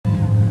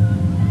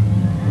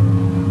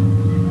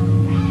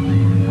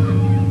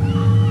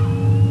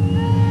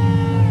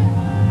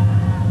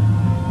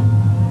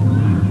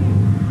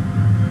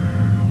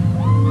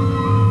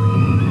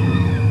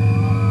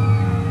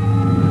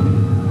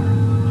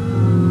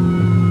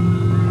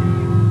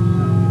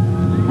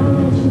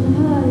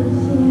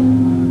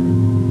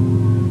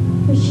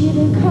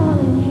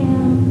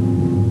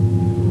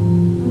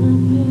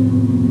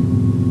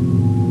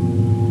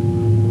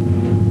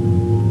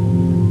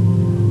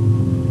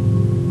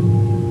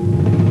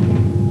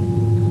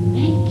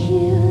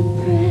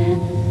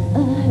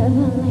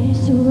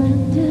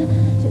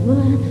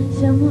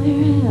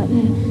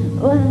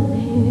one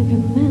who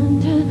can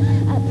mend her.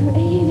 I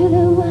pray for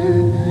the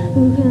one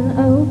who can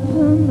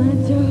open my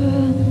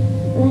door.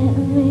 Let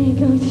me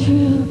go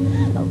through.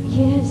 Oh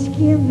yes,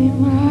 give me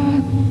more.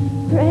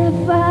 Pray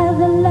for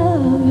the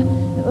love,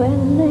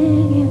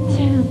 willing and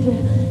tender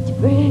to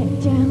break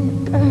down a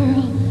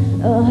girl.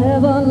 Oh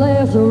heavenly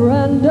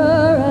surrender.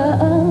 I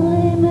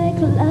only make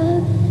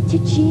love to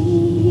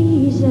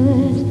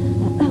Jesus.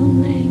 I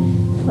only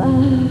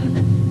fuck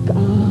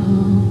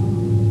God.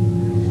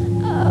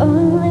 I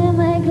only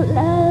make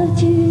love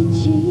to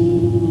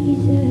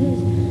Jesus.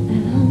 I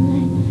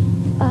only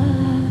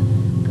fuck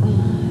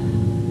God.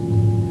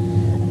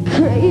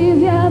 Crave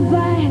your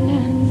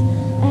violence,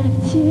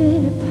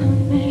 acted upon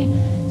me,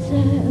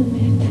 set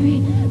me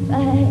free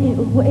by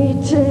your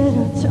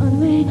waited on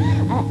me.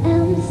 I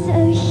am so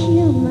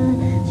human,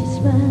 just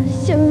my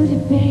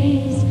shoulder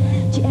base,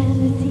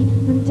 jealousy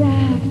and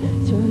dark,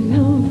 so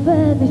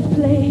over this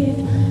place.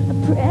 I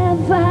pray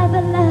for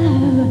the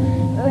love,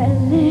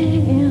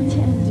 willing and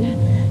tender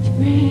to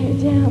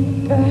break down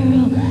the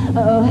girl.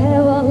 Oh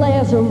heavenly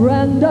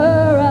surrender.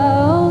 I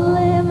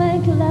only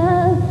make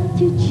love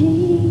to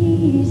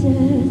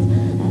Jesus.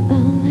 I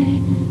only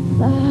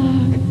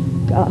fuck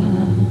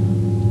God.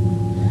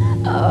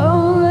 I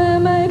only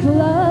make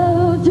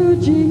love to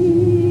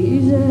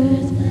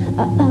Jesus. I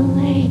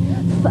only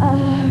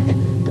fuck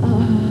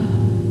God.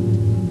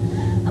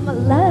 I'm a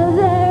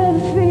lover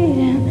of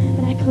freedom,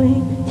 but I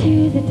cling to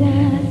the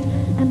dust.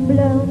 I'm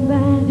blown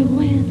by the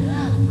wind.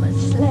 I'm a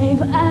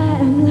slave, I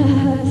am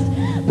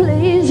lost.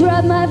 Please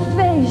rub my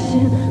face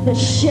in the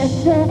shit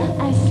that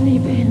I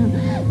sleep in.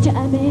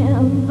 Tie me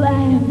and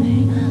bind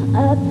me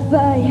up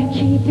for your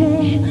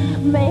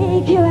keeping.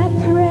 Make you a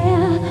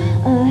prayer,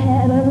 a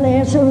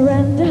heavenly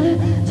surrender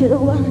to the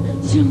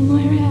one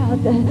somewhere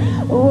out there,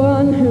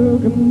 one who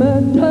can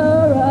mend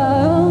her.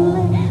 I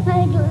only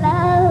make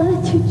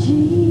love to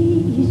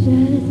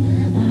Jesus.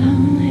 I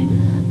only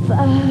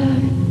fuck